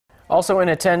Also in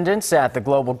attendance at the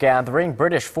global gathering,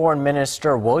 British Foreign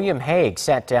Minister William Hague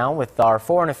sat down with our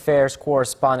Foreign Affairs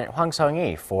correspondent Hwang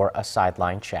Sung-hee for a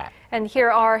sideline chat. And here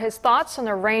are his thoughts on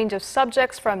a range of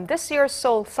subjects from this year's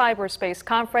Seoul Cyberspace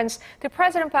Conference to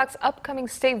President Park's upcoming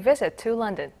state visit to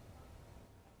London.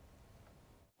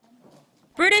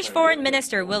 British Foreign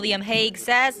Minister William Hague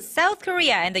says South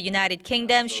Korea and the United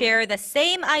Kingdom share the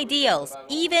same ideals,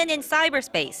 even in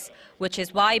cyberspace, which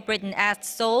is why Britain asked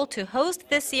Seoul to host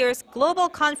this year's global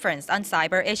conference on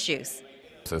cyber issues.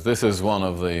 So this is one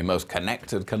of the most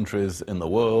connected countries in the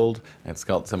world. It's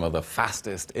got some of the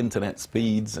fastest internet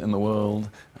speeds in the world.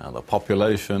 The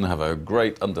population have a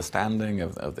great understanding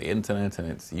of the internet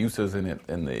and its uses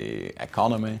in the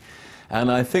economy. And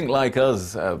I think, like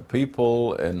us,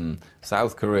 people in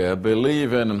South Korea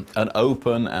believe in an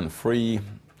open and free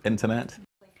internet.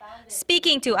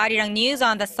 Speaking to Arirang News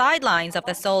on the sidelines of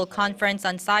the Seoul Conference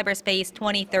on Cyberspace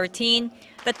 2013,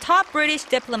 the top British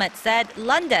diplomat said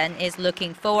London is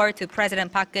looking forward to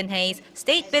President Park Geun-hye's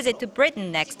state visit to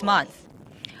Britain next month.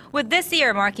 With this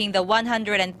year marking the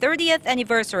 130th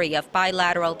anniversary of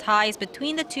bilateral ties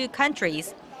between the two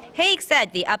countries, Hague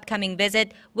said the upcoming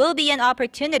visit will be an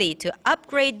opportunity to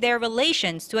upgrade their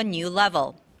relations to a new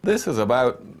level. This is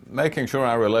about making sure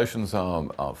our relations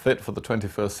are fit for the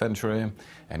 21st century,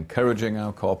 encouraging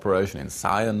our cooperation in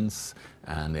science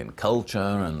and in culture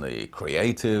and the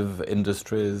creative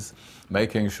industries,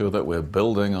 making sure that we're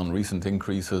building on recent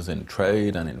increases in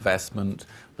trade and investment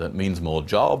that means more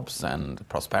jobs and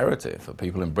prosperity for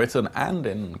people in Britain and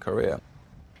in Korea.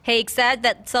 Hague said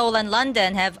that Seoul and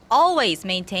London have always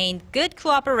maintained good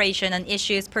cooperation on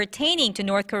issues pertaining to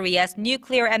North Korea's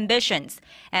nuclear ambitions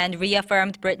and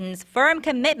reaffirmed Britain's firm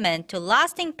commitment to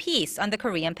lasting peace on the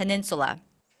Korean peninsula.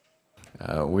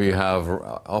 We have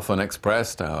often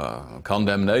expressed our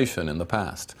condemnation in the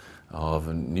past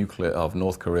of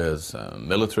North Korea's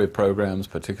military programs,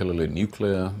 particularly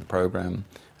nuclear program,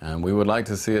 and we would like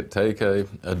to see it take a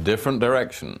different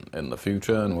direction in the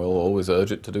future, and we'll always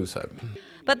urge it to do so.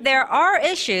 But there are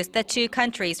issues that two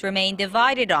countries remain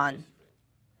divided on.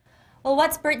 Well,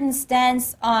 what's Britain's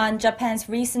stance on Japan's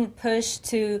recent push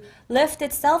to lift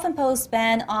its self-imposed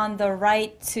ban on the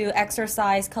right to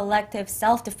exercise collective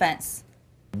self-defense?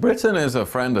 Britain is a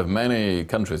friend of many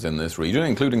countries in this region,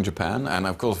 including Japan, and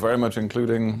of course very much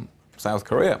including South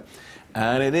Korea.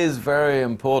 And it is very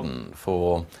important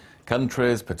for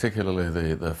countries,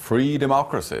 particularly the free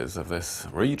democracies of this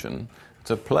region,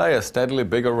 to play a steadily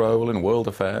bigger role in world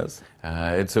affairs.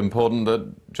 It's important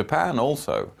that Japan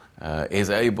also is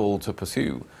able to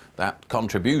pursue that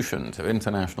contribution to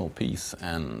international peace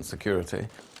and security.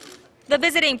 The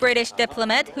visiting British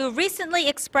diplomat, who recently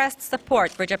expressed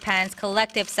support for Japan's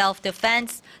collective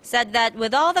self-defense, said that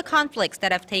with all the conflicts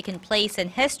that have taken place in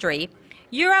history,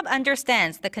 Europe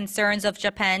understands the concerns of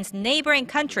Japan's neighboring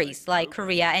countries like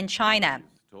Korea and China.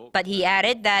 But he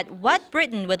added that what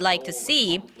Britain would like to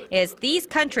see is these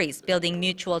countries building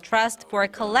mutual trust for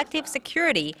collective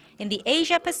security in the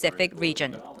Asia-Pacific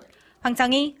region. Hwang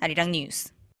Sung-hee, Arirang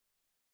News.